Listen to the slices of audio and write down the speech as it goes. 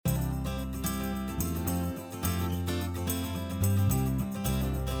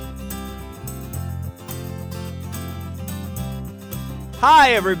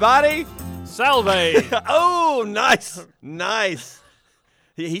Hi, everybody. Salve. Oh, nice.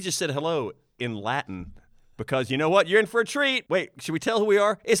 He just said hello in Latin because you know what? You're in for a treat. Wait, should we tell who we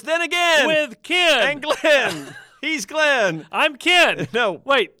are? It's Then Again. With Ken. And Glenn. He's Glenn. I'm Ken. No.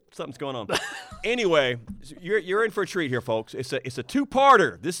 Wait. Something's going on. Anyway, you're in for a treat here, folks. It's a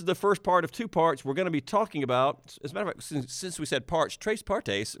two-parter. This is the first part of two parts. We're going to be talking about, as a matter of fact, since we said parts, tres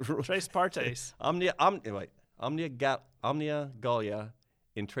partes. Tres partes. Omnia Gallia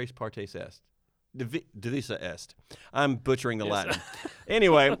in tres partes est. Divisa est. I'm butchering the Latin.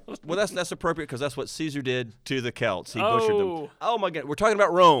 Anyway, well, that's appropriate because that's what Caesar did to the Celts. He butchered them. Oh, my God. We're talking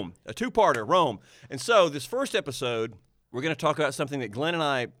about Rome, a two-parter, Rome. And so this first episode, we're going to talk about something that Glenn and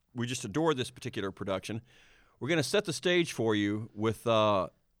I, we just adore this particular production. We're going to set the stage for you with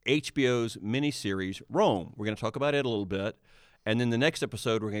HBO's miniseries, Rome. We're going to talk about it a little bit. And then the next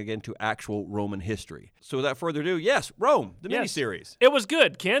episode, we're going to get into actual Roman history. So without further ado, yes, Rome, the miniseries. It was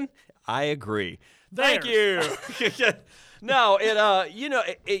good, Ken. I agree. Thank you. No,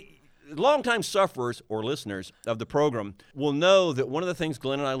 longtime sufferers or listeners of the program will know that one of the things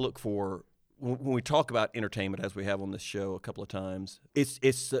Glenn and I look for when we talk about entertainment, as we have on this show a couple of times, it's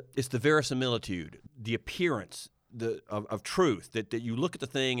the verisimilitude, the appearance of truth, that you look at the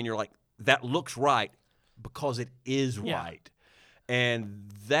thing and you're like, that looks right because it is right. And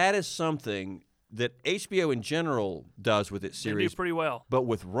that is something that HBO in general does with its series. They do pretty well. But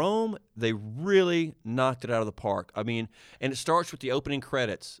with Rome, they really knocked it out of the park. I mean, and it starts with the opening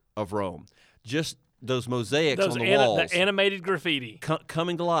credits of Rome. Just those mosaics on the walls. The animated graffiti.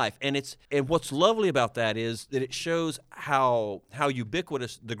 Coming to life. And what's lovely about that is that it shows how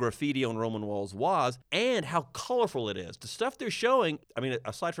ubiquitous the graffiti on Roman walls was and how colorful it is. The stuff they're showing, I mean,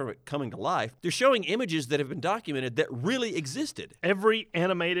 aside from it coming to life, they're showing images that have been documented that really existed. Every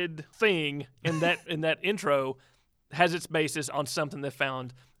animated thing in that intro has its basis on something they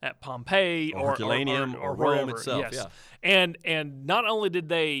found at Pompeii or Herculaneum or Rome itself. Yes. Yeah. And not only did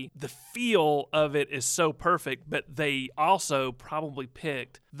the feel of it is so perfect, but they also probably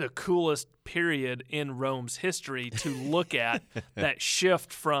picked the coolest period in Rome's history to look at. That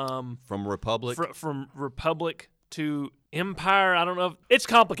shift from Republic from Republic to Empire. I don't know. It's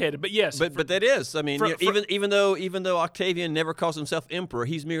complicated, but yes. But that is. I mean, even though Octavian never calls himself emperor,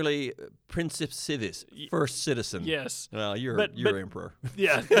 he's merely Princeps Civis, first citizen. Yes. Well, you're emperor.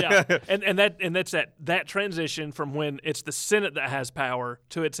 Yeah. and that's that transition from when it's the Senate that has power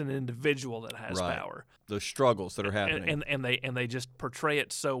to it's an individual that has power. Those struggles that are happening. And they just portray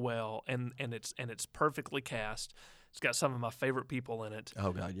it so well, and it's perfectly cast. It's got some of my favorite people in it.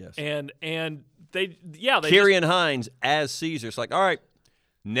 Oh God, yes. And they Ciarán Hinds as Caesar. It's like, all right,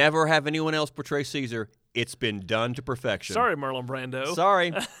 never have anyone else portray Caesar. It's been done to perfection. Sorry, Marlon Brando.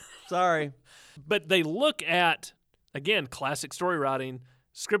 Sorry. But they look at, again, classic story writing,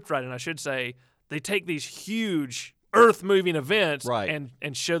 script writing, I should say. They take these huge earth-moving events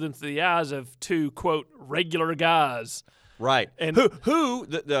and show them through the eyes of two, quote, regular guys. Right. And who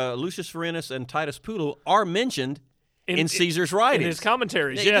the Lucius Vorenus and Titus Pullo are mentioned in Caesar's writings. In his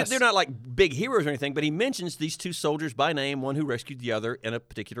commentaries, yes. They're not like big heroes or anything, but he mentions these two soldiers by name, one who rescued the other in a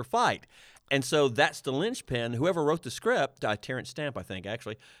particular fight. And so that's the linchpin. Whoever wrote the script, Terrence Stamp, I think,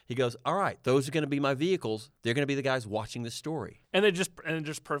 actually, he goes, all right, those are going to be my vehicles. They're going to be the guys watching this story. And they're just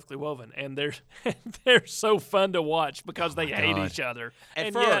perfectly woven. And they're so fun to watch because they hate each other.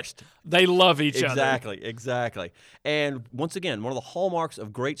 At first. Yet they love each other. Exactly. And once again, one of the hallmarks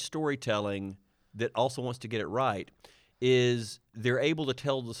of great storytelling that also wants to get it right is they're able to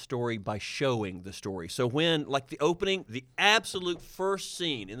tell the story by showing the story. So when, like the opening, the absolute first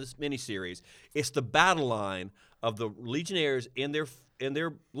scene in this miniseries, it's the battle line of the legionnaires in their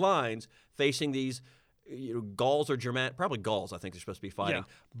lines facing these Gauls or Germanic, probably Gauls I think they're supposed to be fighting.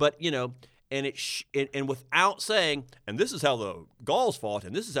 Yeah. But, and without saying, and this is how the Gauls fought,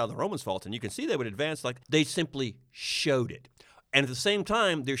 and this is how the Romans fought, and you can see they would advance, like they simply showed it. And at the same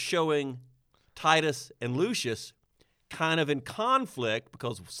time, they're showing Titus and Lucius kind of in conflict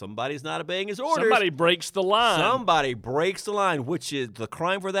because somebody's not obeying his orders. Somebody breaks the line. Which is the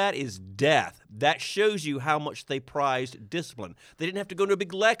crime for that is death. That shows you how much they prized discipline. They didn't have to go into a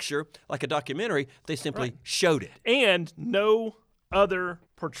big lecture like a documentary. They simply showed it. And no other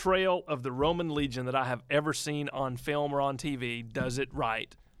portrayal of the Roman legion that I have ever seen on film or on TV does it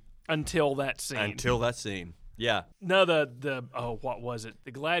right until that scene. Yeah. No, what was it?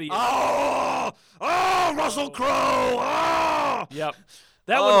 The gladiator. Oh, Russell Crowe. Oh. Yep.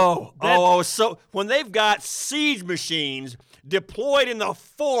 So when they've got siege machines deployed in the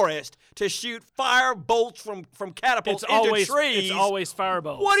forest to shoot fire bolts from catapults into trees. It's always fire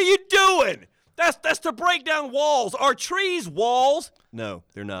bolts. What are you doing? That's to break down walls. Are trees walls? No,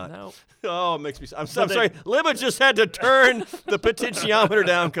 they're not. No. Oh, it makes me. I'm sorry. Libba just had to turn the potentiometer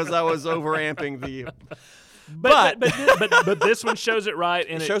down because I was overamping the. But this one shows it right,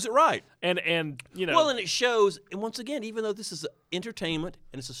 and it shows it right, and you know. Well, and it shows, and once again, even though this is entertainment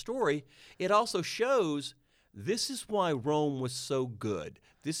and it's a story, it also shows this is why Rome was so good.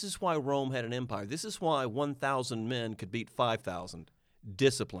 This is why Rome had an empire. This is why 1,000 men could beat 5,000.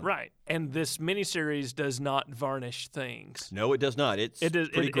 Discipline. Right. And this miniseries does not varnish things. No, it does not. It's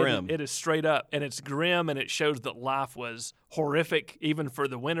pretty grim. It is straight up, and it's grim, and it shows that life was horrific, even for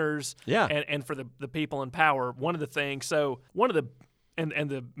the winners and for the people in power. One of the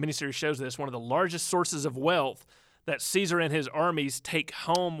miniseries shows this, one of the largest sources of wealth that Caesar and his armies take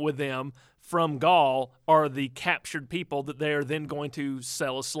home with them from Gaul are the captured people that they are then going to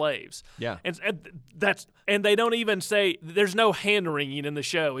sell as slaves. Yeah. And they don't even say, there's no hand-wringing in the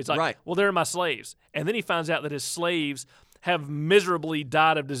show. He's like, well, they're my slaves. And then he finds out that his slaves have miserably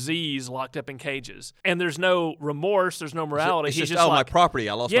died of disease locked up in cages. And there's no remorse, there's no morality. He's just like, my property,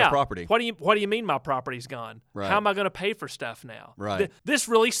 I lost my property. What do you mean my property's gone? Right. How am I going to pay for stuff now? Right. This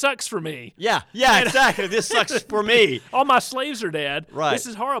really sucks for me. Yeah, exactly. This sucks for me. All my slaves are dead. Right. This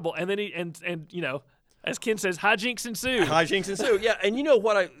is horrible. And then and you know, as Ken says, hijinks ensue. Hijinks ensue. Yeah, and you know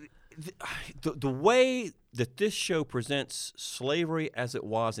what the way that this show presents slavery as it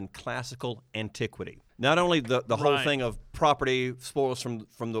was in classical antiquity. Not only the whole thing of property spoils from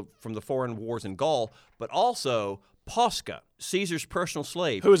the foreign wars in Gaul, but also Posca, Caesar's personal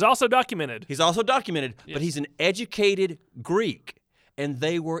slave, who is also documented. He's also documented, but he's an educated Greek, and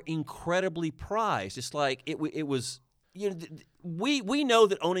they were incredibly prized. It's like it was. You know, we know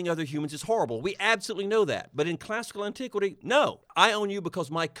that owning other humans is horrible. We absolutely know that. But in classical antiquity, no. I own you because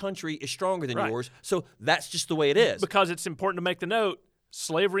my country is stronger than yours. So that's just the way it is. Because it's important to make the note,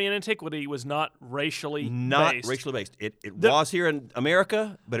 slavery in antiquity was not racially based. It was here in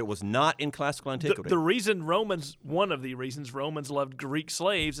America, but it was not in classical antiquity. One of the reasons Romans loved Greek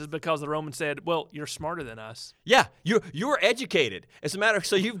slaves is because the Romans said, well, you're smarter than us. Yeah, you're educated. As a matter of,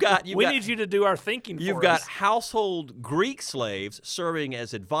 so we need you to do our thinking for us. You've got household Greek slaves serving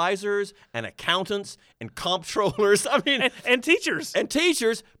as advisors and accountants and comptrollers. I mean, and teachers. And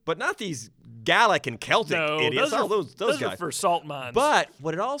teachers, but not these Gallic and Celtic idiots. Those guys are for salt mines. But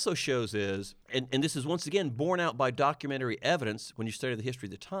what it also shows is, and this is once again borne out by documentary evidence when you study the history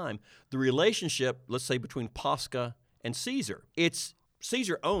of the time, the relationship, let's say, between Posca and Caesar. It's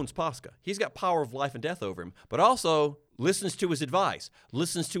Caesar owns Posca. He's got power of life and death over him, but also listens to his advice,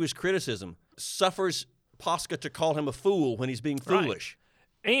 listens to his criticism, suffers Posca to call him a fool when he's being foolish.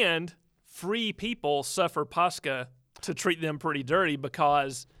 Right. And free people suffer Posca to treat them pretty dirty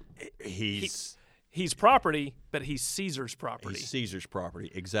because he's property, but he's Caesar's property. He's Caesar's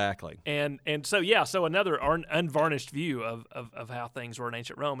property, exactly. And so another unvarnished view of how things were in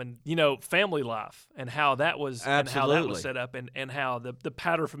ancient Rome, and you know, family life and how that was and how that was set up, and how the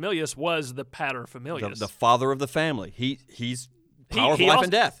paterfamilias was the paterfamilias, the father of the family. He's power of life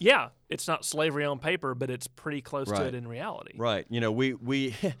and death. Yeah, it's not slavery on paper, but it's pretty close to it in reality. Right. You know,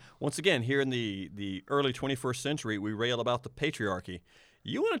 we once again here in the early 21st century, we rail about the patriarchy.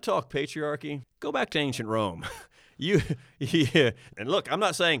 You want to talk patriarchy? Go back to ancient Rome. And look, I'm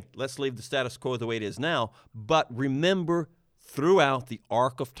not saying let's leave the status quo the way it is now, but remember, throughout the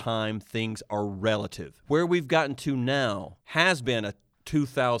arc of time, things are relative. Where we've gotten to now has been a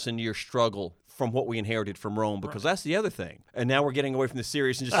 2,000-year struggle from what we inherited from Rome, because that's the other thing. And now we're getting away from the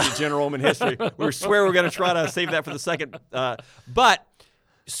series and just the general Roman history. We swear we're going to try to save that for the second. But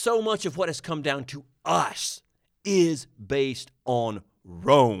so much of what has come down to us is based on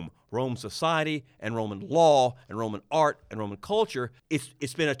Rome, Roman society and Roman law and Roman art and Roman culture.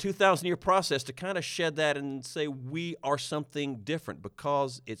 It's been a 2,000-year process to kind of shed that and say we are something different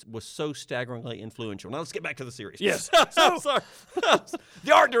because it was so staggeringly influential. Now let's get back to the series. Yes. Sorry.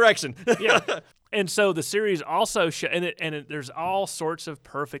 The art direction. Yeah. And so the series also there's all sorts of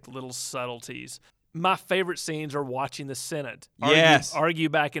perfect little subtleties. My favorite scenes are watching the Senate argue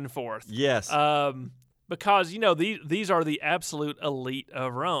back and forth. Yes. Because, you know, these are the absolute elite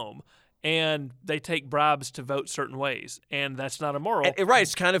of Rome, and they take bribes to vote certain ways, and that's not immoral. Right,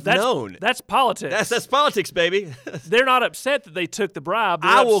 it's kind of known. That's politics. That's politics, baby. They're not upset that they took the bribe.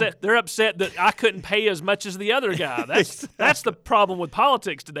 They're upset that I couldn't pay as much as the other guy. That's the problem with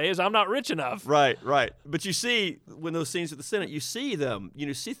politics today, is I'm not rich enough. Right. But you see, when those scenes at the Senate, you see them,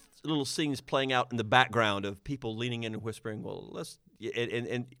 see little scenes playing out in the background of people leaning in and whispering, well, let's...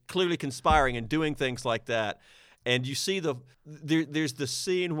 And clearly conspiring and doing things like that. And you see there's the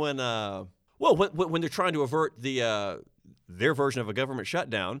scene when when they're trying to avert the their version of a government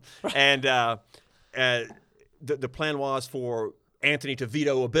shutdown. And the plan was for Antony to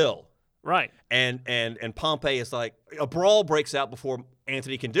veto a bill. Right. And Pompey is like, a brawl breaks out before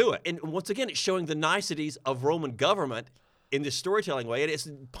Antony can do it. And once again, it's showing the niceties of Roman government in this storytelling way. And it's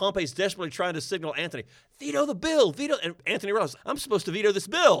Pompey's desperately trying to signal Antony, veto the bill, veto. And Antony realizes, I'm supposed to veto this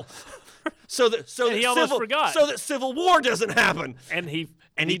bill. so that civil war doesn't happen. And he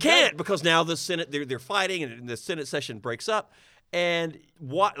can't, because now the Senate, they're fighting, and the Senate session breaks up. And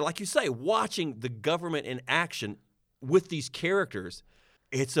like you say, watching the government in action with these characters,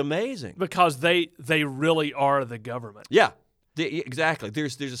 it's amazing. Because they really are the government. Yeah, exactly.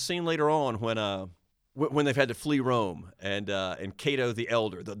 There's a scene later on when they've had to flee Rome, and Cato the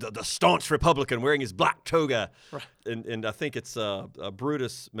Elder, the staunch Republican wearing his black toga, right. and I think it's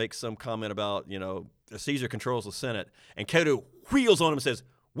Brutus makes some comment about, Caesar controls the Senate, and Cato wheels on him and says,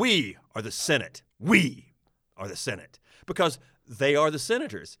 "We are the Senate. We are the Senate," because they are the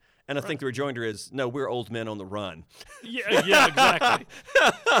senators. And I think the rejoinder is, no, we're old men on the run. Yeah, exactly.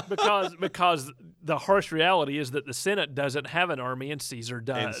 because the harsh reality is that the Senate doesn't have an army, and Caesar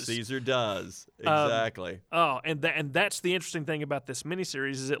does. And Caesar does, exactly. And that's the interesting thing about this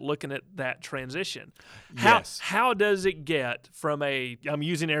miniseries, is it looking at that transition. How does it get from I'm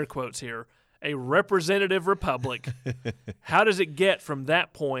using air quotes here, a representative republic? How does it get from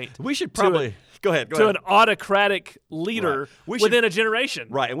that point? We should probably go ahead. An autocratic leader within a generation.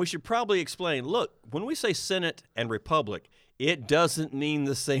 Right, and we should probably explain. Look, when we say Senate and republic, it doesn't mean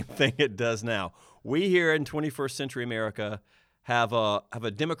the same thing it does now. We here in 21st century America have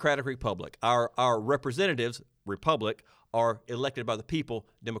a democratic republic. Our representatives, republic, are elected by the people,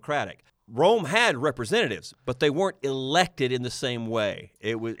 democratic. Rome had representatives, but they weren't elected in the same way.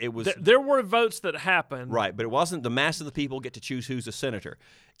 It was. There were votes that happened, right? But it wasn't the mass of the people get to choose who's a senator.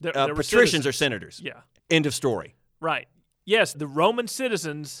 There patricians are senators. Yeah. End of story. Right. Yes, the Roman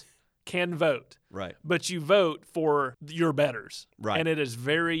citizens can vote. Right. But you vote for your betters. Right. And it is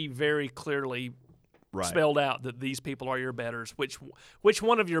very, very clearly spelled out that these people are your betters. Which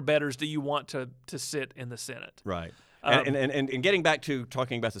one of your betters do you want to sit in the Senate? Right. And getting back to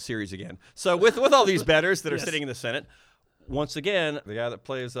talking about the series again. So with all these betters that are sitting in the Senate, once again, the guy that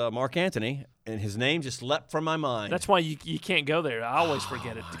plays Mark Antony, and his name just leapt from my mind. That's why you can't go there. I always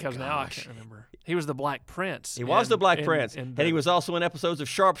forget it, because now I can't remember. He was the Black Prince. He was the Black Prince. And he was also in episodes of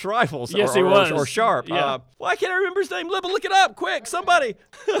Sharp's Rifles. Yes, he was. Or Sharp. Yeah. Why can't I remember his name? Look it up, quick, somebody.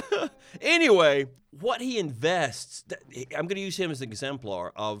 Anyway, what he invests, I'm going to use him as an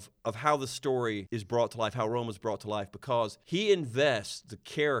exemplar of how the story is brought to life, how Rome is brought to life, because he invests the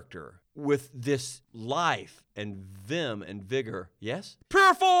character with this life and vim and vigor. Yes?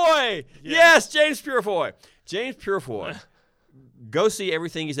 Purefoy! Yes, James Purefoy. James Purefoy. Go see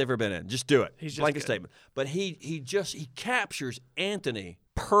everything he's ever been in. Just do it. He's blanket statement. But he captures Antony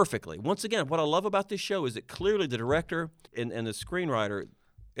perfectly. Once again, what I love about this show is that clearly the director and the screenwriter,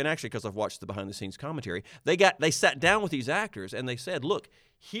 and actually because I've watched the behind-the-scenes commentary, they sat down with these actors and they said, look,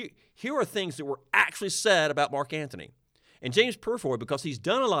 here are things that were actually said about Mark Antony. And James Purefoy, because he's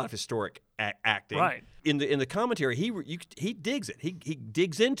done a lot of historic acting, right. in the commentary, he digs it. He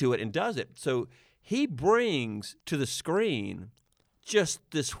digs into it and does it. So he brings to the screen just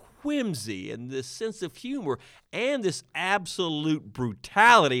this whimsy and this sense of humor and this absolute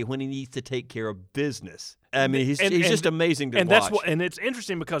brutality when he needs to take care of business. I mean, he's just amazing to watch. And it's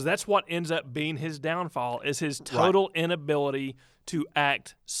interesting because that's what ends up being his downfall, is his total inability to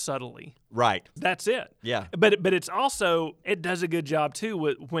act subtly. Right. That's it. Yeah. But it's also, it does a good job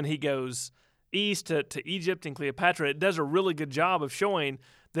too when he goes east to Egypt and Cleopatra. It does a really good job of showing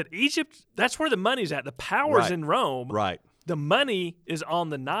that Egypt, that's where the money's at. The power's in Rome. Right. The money is on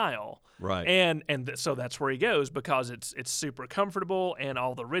the Nile. Right. So that's where he goes, because it's super comfortable and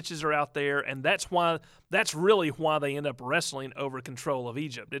all the riches are out there, and that's really why they end up wrestling over control of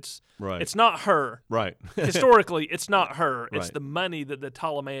Egypt. It's not her. Right. Historically, it's not her. It's Right. the money that the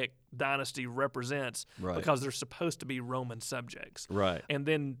Ptolemaic dynasty represents, Right. because they're supposed to be Roman subjects. Right. And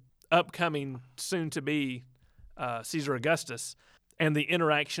then upcoming soon to be Caesar Augustus, and the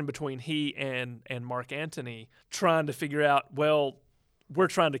interaction between he and Mark Antony, trying to figure out, well, we're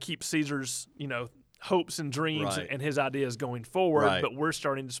trying to keep Caesar's, hopes and dreams Right. and his ideas going forward, Right. but we're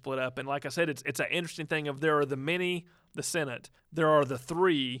starting to split up. And like I said, it's an interesting thing of there are the many, the Senate, there are the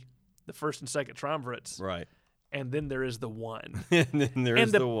three, the first and second triumvirates, Right. and then there is the one. And then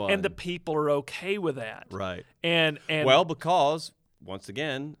there's the one. And the people are okay with that. Right. And well, because once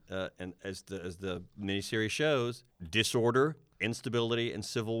again, and as the miniseries shows, disorder, instability, and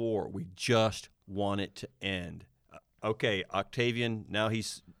civil war. We just want it to end. Okay, Octavian, now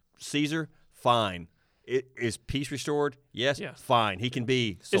he's Caesar. Fine. Is peace restored? Yes. Yeah. Fine. He can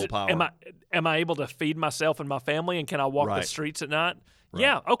be soul power. Am I able to feed myself and my family, and can I walk the streets at night? Right.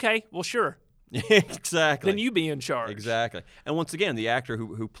 Yeah. Okay. Well, sure. Exactly. Then you be in charge. Exactly. And once again, the actor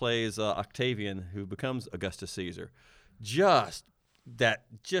who plays Octavian, who becomes Augustus Caesar, just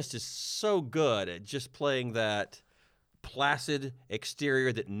is so good at just playing that placid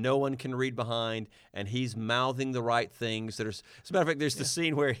exterior that no one can read behind, and he's mouthing the right things. As a matter of fact, there's the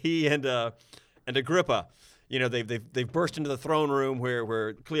scene where he and Agrippa, they've burst into the throne room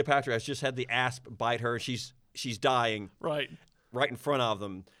where Cleopatra has just had the asp bite her, and she's dying right in front of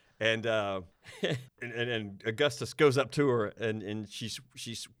them, and Augustus goes up to her and she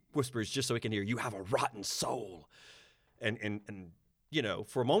whispers just so he can hear, "You have a rotten soul," and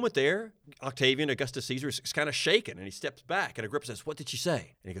for a moment there, Octavian, Augustus Caesar, is kind of shaken, and he steps back, and Agrippa says, "What did she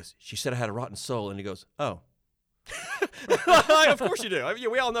say?" And he goes, "She said I had a rotten soul," and he goes, "Oh." Of course you do. I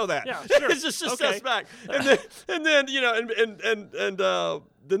mean, we all know that. Yeah, sure. It's just steps back, and then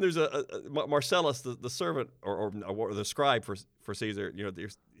then there's Marcellus, the servant or the scribe for Caesar.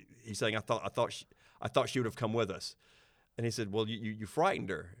 He's saying, I thought she would have come with us, and he said, "Well, you frightened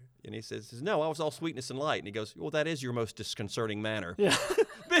her." And he says, "No, I was all sweetness and light." And he goes, "Well, that is your most disconcerting manner." Yeah.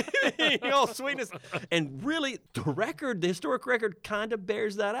 All sweetness. And really, the historic record kind of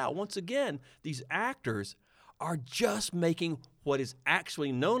bears that out. Once again, these actors are just making what is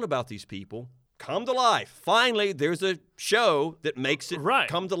actually known about these people come to life. Finally, there's a show that makes it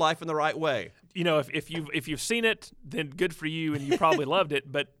come to life in the right way. If you've seen it, then good for you, and you probably loved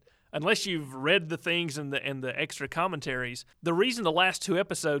it. But unless you've read the things and the extra commentaries, the reason the last 2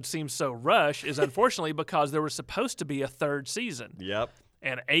 episodes seem so rushed is unfortunately because there was supposed to be a 3rd season. Yep.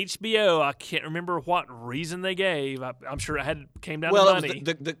 And HBO, I can't remember what reason they gave. I'm sure it came down to money.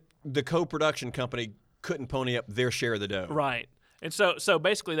 The co-production company couldn't pony up their share of the dough. Right. And so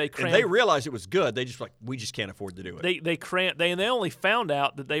basically they crammed. And they realized it was good. They just we just can't afford to do it. They crammed. They only found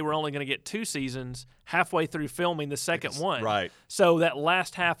out that they were only going to get 2 seasons halfway through filming the second one. Right. So that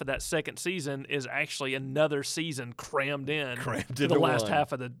last half of that second season is actually another season crammed to the last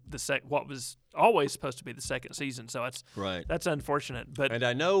half of the what was always supposed to be the second season. So that's unfortunate. But and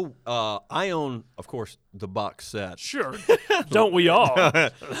I know I own, of course, the box set. Sure. Don't we all?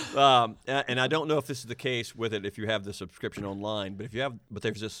 And I don't know if this is the case with it if you have the subscription online, but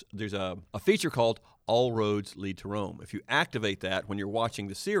there's a feature called All Roads Lead to Rome. If you activate that when you're watching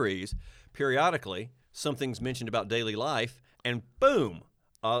the series, periodically something's mentioned about daily life, and boom,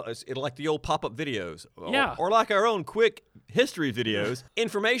 it'll like the old pop-up videos, or like our own quick history videos.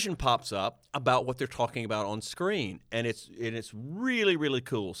 Information pops up about what they're talking about on screen, and it's really, really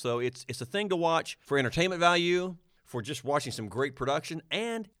cool. So it's a thing to watch for entertainment value, for just watching some great production,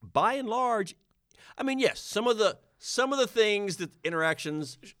 and by and large, I mean, yes, some of the things that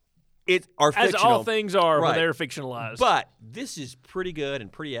interactions are fictional. As all things are when they're fictionalized. But this is pretty good and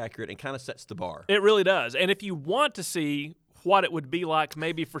pretty accurate and kind of sets the bar. It really does. And if you want to see what it would be like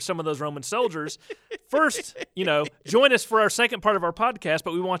maybe for some of those Roman soldiers, first, join us for our second part of our podcast,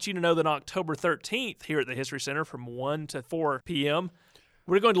 but we want you to know that on October 13th here at the History Center from 1 to 4 p.m.,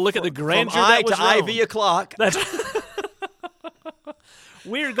 we're going to look at the grandeur that was Rome. Rome. IV o'clock.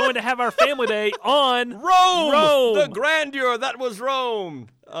 We're going to have our family day on Rome. The grandeur that was Rome.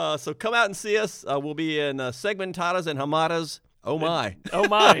 So come out and see us. We'll be in Segmentadas and Hamadas. Oh, my. Oh,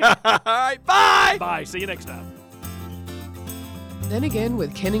 my. All right, bye. Bye. See you next time. Then Again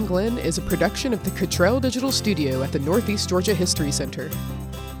with Ken and Glenn is a production of the Cottrell Digital Studio at the Northeast Georgia History Center.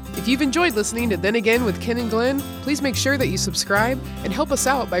 If you've enjoyed listening to Then Again with Ken and Glenn, please make sure that you subscribe and help us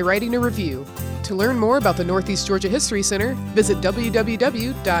out by writing a review. To learn more about the Northeast Georgia History Center, visit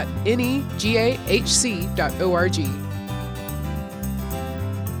www.negahc.org.